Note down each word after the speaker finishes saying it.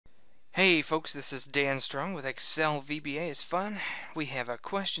Hey folks, this is Dan Strong with Excel VBA is Fun. We have a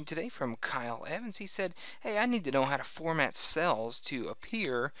question today from Kyle Evans. He said, hey, I need to know how to format cells to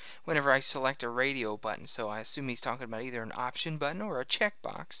appear whenever I select a radio button. So I assume he's talking about either an option button or a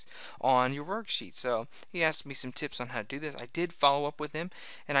checkbox on your worksheet. So he asked me some tips on how to do this. I did follow up with him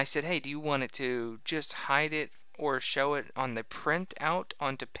and I said, hey, do you want it to just hide it or show it on the printout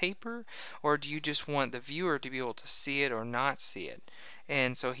onto paper, or do you just want the viewer to be able to see it or not see it?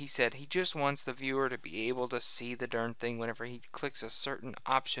 And so he said he just wants the viewer to be able to see the darn thing whenever he clicks a certain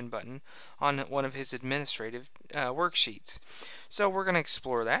option button on one of his administrative worksheets. So we're going to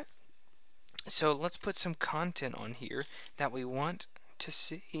explore that. So let's put some content on here that we want to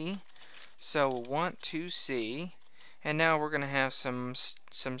see. So want to see, and now we're going to have some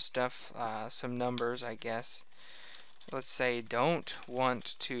stuff, some numbers, I guess. Let's say don't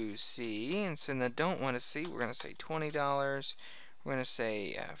want to see, and so in the don't want to see, we're going to say $20. We're going to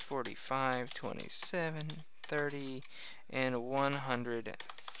say 45, 27, 30, and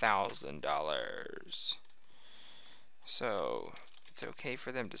 $100,000. So it's okay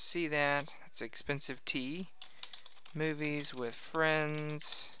for them to see that. It's expensive tea. Movies with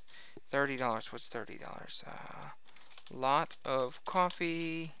friends. $30. What's $30? Lot of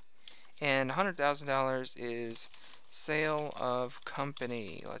coffee. And $100,000 is sale of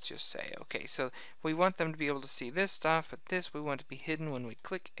company, let's just say. Okay, so we want them to be able to see this stuff, but this we want to be hidden when we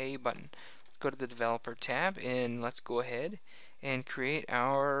click a button. Let's go to the developer tab and let's go ahead and create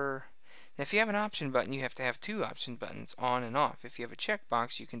our... Now if you have an option button, you have to have two option buttons, on and off. If you have a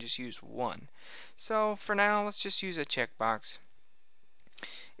checkbox, you can just use one. So for now, let's just use a checkbox.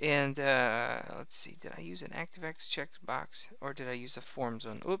 And let's see, did I use an Activex checkbox or did I use a forms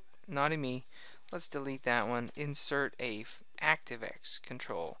one? Oop, naughty me. Let's delete that one. Insert a Activex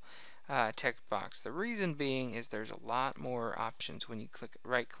control text box. The reason being is there's a lot more options when you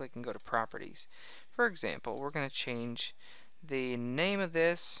right click and go to properties. For example, we're going to change the name of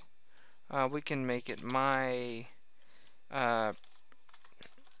this. We can make it my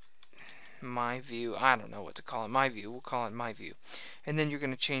view. I don't know what to call it. My view. We'll call it my view. And then you're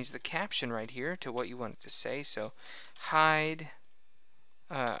going to change the caption right here to what you want it to say. So hide,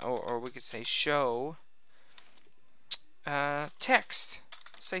 or we could say show text.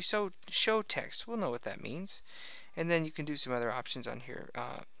 Say show text. We'll know what that means. And then you can do some other options on here.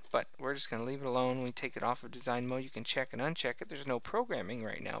 But we're just going to leave it alone. When we take it off of design mode, you can check and uncheck it. There's no programming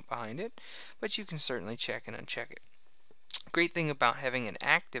right now behind it, but you can certainly check and uncheck it. Great thing about having an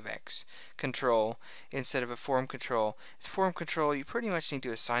Activex control instead of a form control is form control, you pretty much need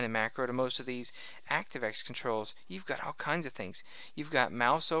to assign a macro to most of these. Activex controls, you've got all kinds of things. You've got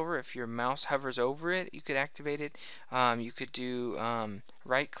mouse over. If your mouse hovers over it, you could activate it. You could do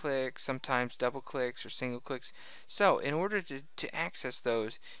right click, sometimes double clicks or single clicks. So in order to access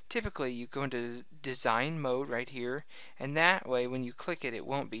those, typically you go into design mode right here, and that way when you click it, it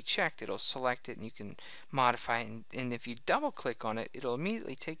won't be checked. It'll select it and you can modify it, and if you double click on it, it'll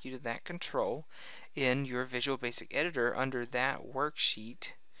immediately take you to that control in your Visual Basic Editor under that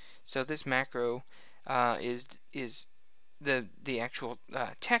worksheet. So this macro is the actual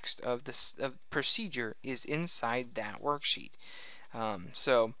text of this procedure is inside that worksheet.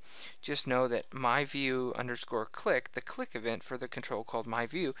 So just know that myView_click, the click event for the control called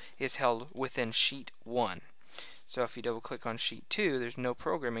myView, is held within sheet 1. So if you double click on sheet 2, there's no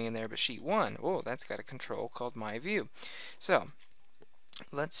programming in there, but sheet 1, oh, that's got a control called myView. So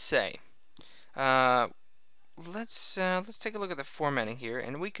let's say let's take a look at the formatting here,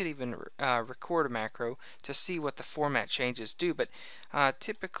 and we could even record a macro to see what the format changes do. But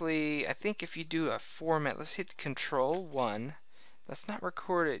typically, I think if you do a format, let's hit Control 1. Let's not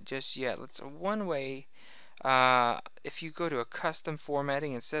record it just yet. Let's one way. If you go to a custom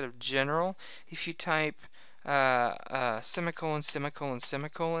formatting instead of general, if you type semicolon, semicolon,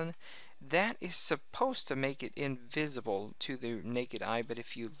 semicolon, that is supposed to make it invisible to the naked eye, but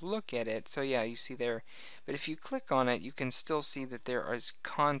if you look at it, so yeah, you see there, but if you click on it, you can still see that there is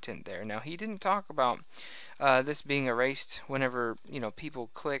content there. Now, he didn't talk about this being erased whenever, people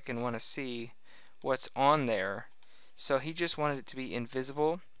click and want to see what's on there, so he just wanted it to be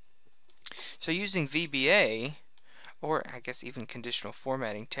invisible. So using VBA, or I guess even conditional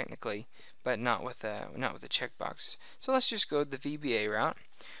formatting technically, but not with a checkbox. So let's just go the VBA route.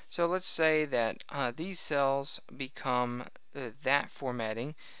 So let's say that these cells become that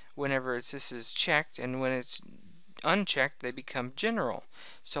formatting whenever this is checked, and when it's unchecked, they become general.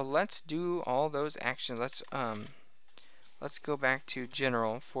 So let's do all those actions. Let's go back to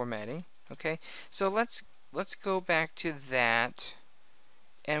general formatting. Okay, so let's go back to that,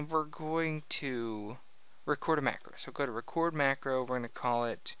 and we're going to record a macro. So go to record macro. We're going to call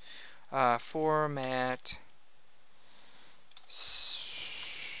it format,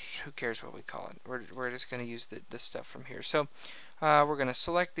 who cares what we call it? We're just going to use the stuff from here. So we're going to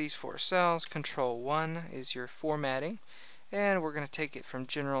select these 4 cells. Control 1 is your formatting, and we're going to take it from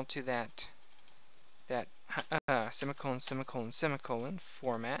general to that semicolon, semicolon, semicolon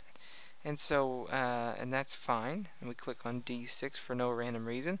format. And so, and that's fine. And we click on D6 for no random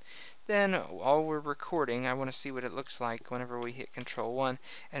reason. Then, while we're recording, I want to see what it looks like whenever we hit Control 1.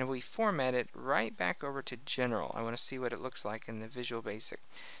 And we format it right back over to General. I want to see what it looks like in the Visual Basic.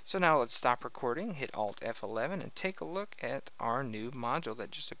 So now let's stop recording, hit Alt F11, and take a look at our new module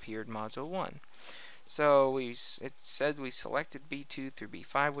that just appeared, Module 1. So it said we selected B2 through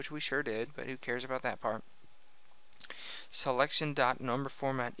B5, which we sure did, but who cares about that part? Selection dot number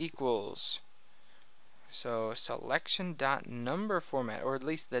format equals. So selection dot number format, or at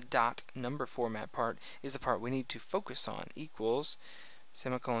least the dot number format part, is the part we need to focus on. Equals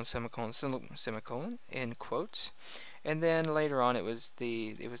semicolon, semicolon, semicolon in quotes, and then later on it was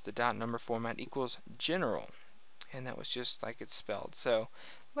the dot number format equals general, and that was just like it's spelled. So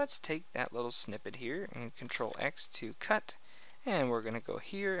let's take that little snippet here and Control X to cut, and we're going to go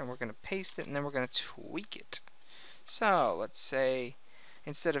here and we're going to paste it, and then we're going to tweak it. So let's say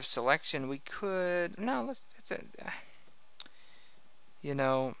instead of selection we could, no,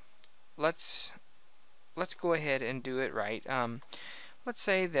 let's go ahead and do it right. Let's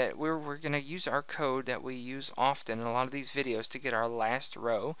say that we're going to use our code that we use often in a lot of these videos to get our last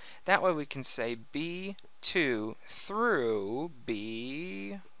row. That way we can say B2 through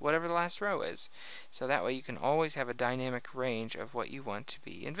B, whatever the last row is. So that way you can always have a dynamic range of what you want to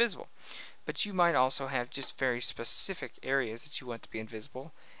be invisible. But you might also have just very specific areas that you want to be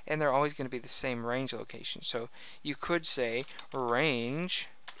invisible, and they're always going to be the same range location. So you could say range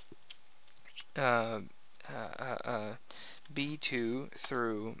B2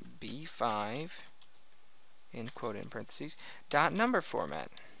 through B5, in quote in parentheses, dot number format.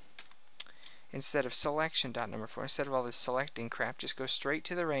 Instead of selection dot number format, instead of all this selecting crap, just go straight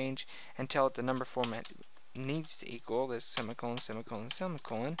to the range and tell it the number format needs to equal this semicolon, semicolon,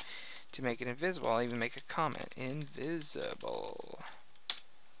 semicolon to make it invisible. I'll even make a comment, invisible.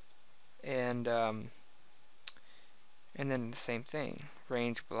 And then the same thing,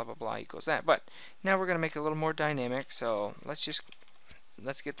 range blah blah blah equals that. But now we're going to make it a little more dynamic, so let's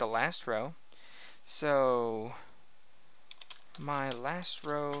get the last row. So my last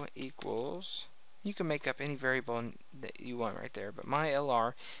row equals, you can make up any variable that you want right there, but my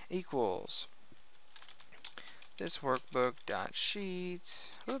LR equals this workbook dot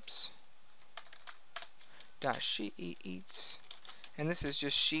sheets, dot sheets, and this is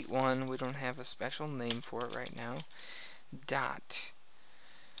just sheet 1. We don't have a special name for it right now. Dot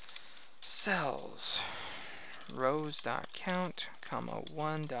cells rows dot count, comma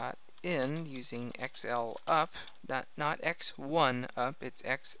 1 dot in using XL up, not X1 up, it's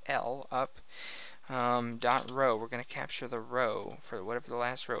XL up, dot row. We're going to capture the row for whatever the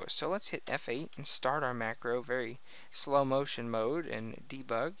last row is. So let's hit F8 and start our macro, very slow motion mode, and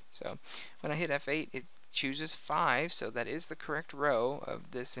debug. So when I hit F8 it chooses 5, so that is the correct row of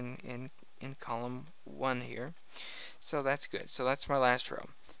this in column 1 here. So that's good. So that's my last row.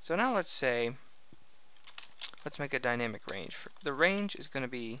 So now let's make a dynamic range. The range is going to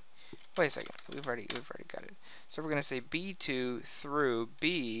be, wait a second, we've already got it. So we're going to say B2 through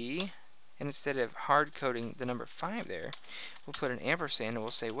B, and instead of hard coding the number 5 there, we'll put an ampersand and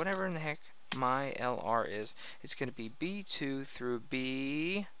we'll say whatever in the heck my LR is, it's going to be B2 through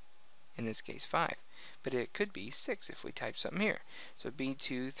B, in this case 5. But it could be 6 if we type something here. So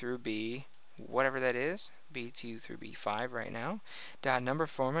B2 through B, whatever that is, B2 through B5 right now, dot number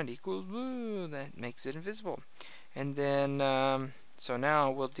format equals, that makes it invisible. And then, so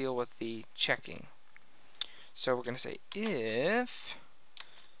now we'll deal with the checking. So we're going to say if,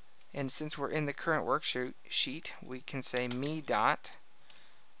 and since we're in the current worksheet, we can say me dot,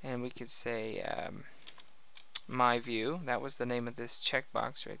 and we could say my view. That was the name of this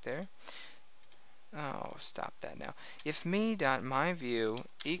checkbox right there. Oh, stop that now. If me.myView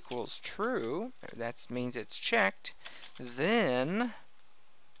equals true, that means it's checked, then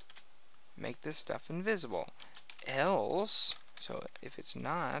make this stuff invisible. Else, so if it's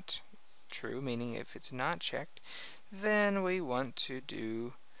not true, meaning if it's not checked, then we want to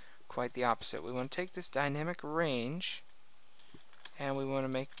do quite the opposite. We want to take this dynamic range and we want to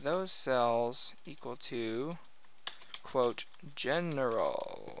make those cells equal to, quote,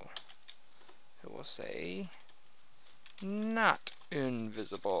 general. So we'll say not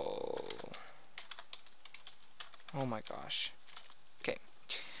invisible. Oh my gosh. Okay.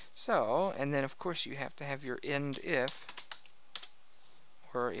 So, and then of course you have to have your end if,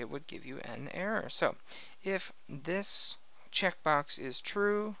 or it would give you an error. So if this checkbox is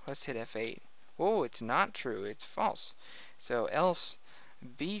true, let's hit F8. Whoa, it's not true, it's false. So else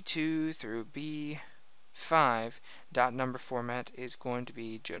B2 through B5 dot number format is going to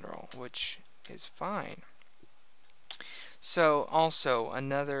be general, which is fine. So also a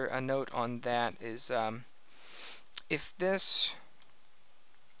note on that is if this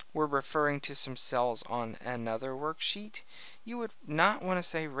were referring to some cells on another worksheet, you would not want to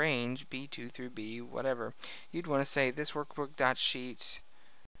say range B2 through B whatever. You'd want to say this workbook dot sheets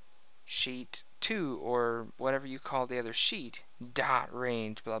sheet 2 or whatever you call the other sheet dot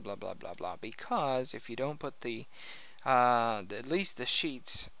range blah blah blah blah blah, because if you don't put the at least the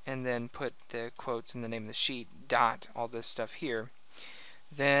sheets and then put the quotes in the name of the sheet dot all this stuff here,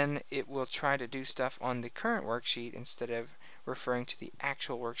 then it will try to do stuff on the current worksheet instead of referring to the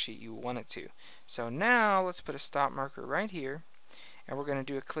actual worksheet you want it to. So now let's put a stop marker right here, and we're going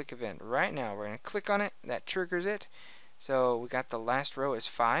to do a click event right now. We're going to click on it, that triggers it. So we got the last row is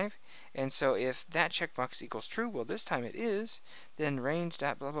 5, and so if that checkbox equals true, well this time it is, then range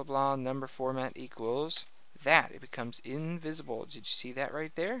dot blah blah blah number format equals that. It becomes invisible. Did you see that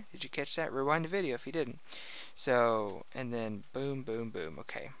right there? Did you catch that? Rewind the video if you didn't. So, and then boom, boom, boom.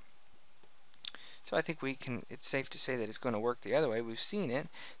 Okay. So I think it's safe to say that it's going to work the other way. We've seen it.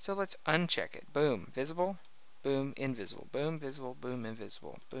 So let's uncheck it. Boom, visible, boom, invisible, boom, visible, boom,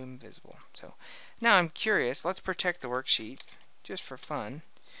 invisible, boom, visible. So now I'm curious. Let's protect the worksheet just for fun.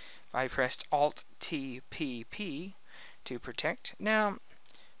 I pressed Alt-T-P-P to protect. Now,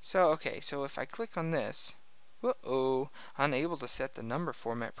 so if I click on this, unable to set the number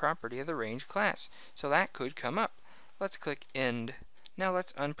format property of the range class. So that could come up. Let's click End. Now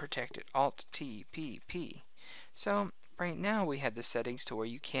let's unprotect it. Alt-T-P-P. So right now we had the settings to where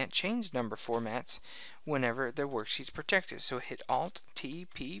you can't change number formats whenever the worksheet's protected. So hit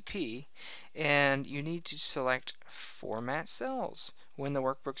Alt-T-P-P, and you need to select Format Cells. When the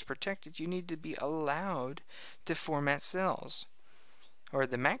workbook's protected, you need to be allowed to format cells. Or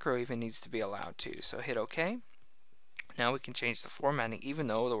the macro even needs to be allowed to. So hit OK. Now we can change the formatting even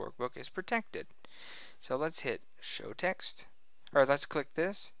though the workbook is protected. So let's hit Show Text. Or let's click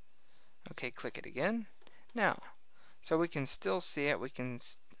this. Okay, click it again. Now, so we can still see it.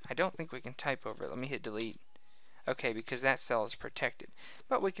 I don't think we can type over it. Let me hit Delete. Okay, because that cell is protected.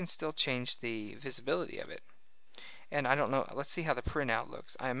 But we can still change the visibility of it. And I don't know, let's see how the printout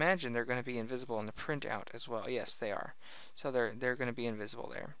looks. I imagine they're going to be invisible in the printout as well. Yes, they are. So they're going to be invisible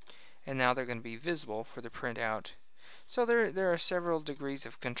there. And now they're going to be visible for the printout. So there are several degrees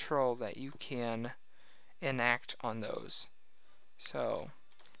of control that you can enact on those. So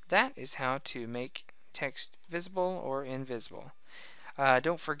that is how to make text visible or invisible.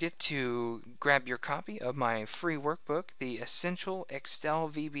 Don't forget to grab your copy of my free workbook, the Essential Excel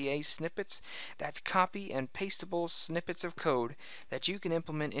VBA Snippets. That's copy and pastable snippets of code that you can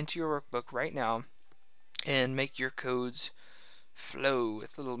implement into your workbook right now and make your codes flow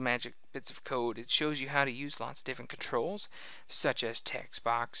with little magic bits of code. It shows you how to use lots of different controls, such as text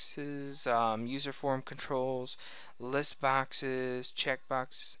boxes, user form controls, list boxes,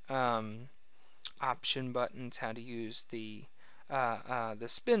 checkbox, option buttons, how to use the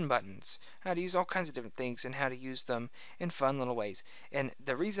spin buttons, how to use all kinds of different things, and how to use them in fun little ways. And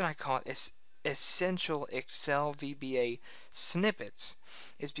the reason I call it Essential Excel VBA Snippets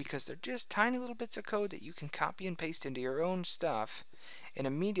is because they're just tiny little bits of code that you can copy and paste into your own stuff and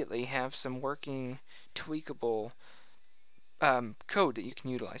immediately have some working, tweakable code that you can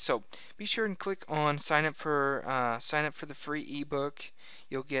utilize. So be sure and click on sign up for the free ebook.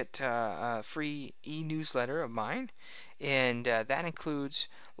 You'll get a free e-newsletter of mine, and that includes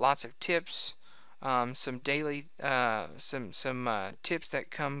lots of tips, some daily tips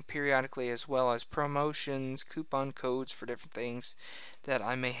that come periodically, as well as promotions, coupon codes for different things that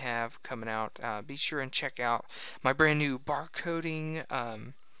I may have coming out. Be sure and check out my brand new barcoding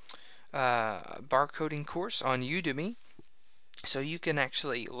course on Udemy. So you can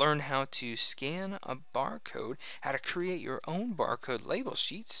actually learn how to scan a barcode, how to create your own barcode label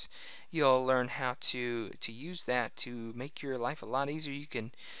sheets. You'll learn how to use that to make your life a lot easier. You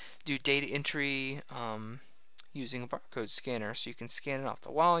can do data entry using a barcode scanner, so you can scan it off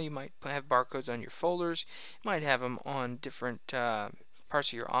the wall. You might have barcodes on your folders. You might have them on different parts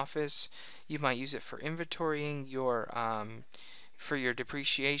of your office. You might use it for inventorying your for your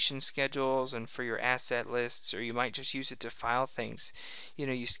depreciation schedules and for your asset lists, or you might just use it to file things. You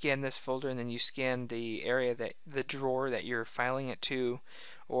know, you scan this folder and then you scan the area the drawer that you're filing it to,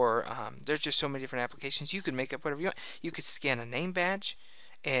 or there's just so many different applications. You could make up whatever you want. You could scan a name badge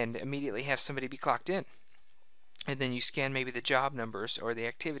and immediately have somebody be clocked in. and then you scan maybe the job numbers or the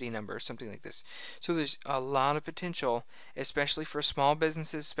activity number or something like this. So there's a lot of potential, especially for small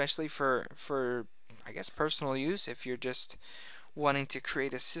businesses, especially for I guess personal use. If you're just wanting to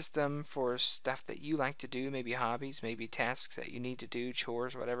create a system for stuff that you like to do, maybe hobbies, maybe tasks that you need to do,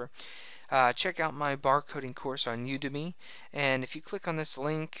 chores, whatever. Check out my barcoding course on Udemy, and if you click on this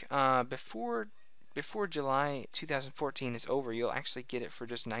link before July 2014 is over, you'll actually get it for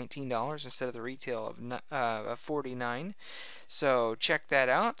just $19 instead of the retail of $49. So check that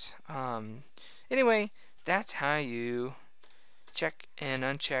out. Anyway, that's how you check and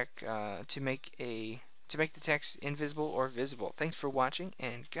uncheck to make the text invisible or visible. Thanks for watching,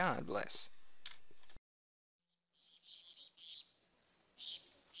 and God bless.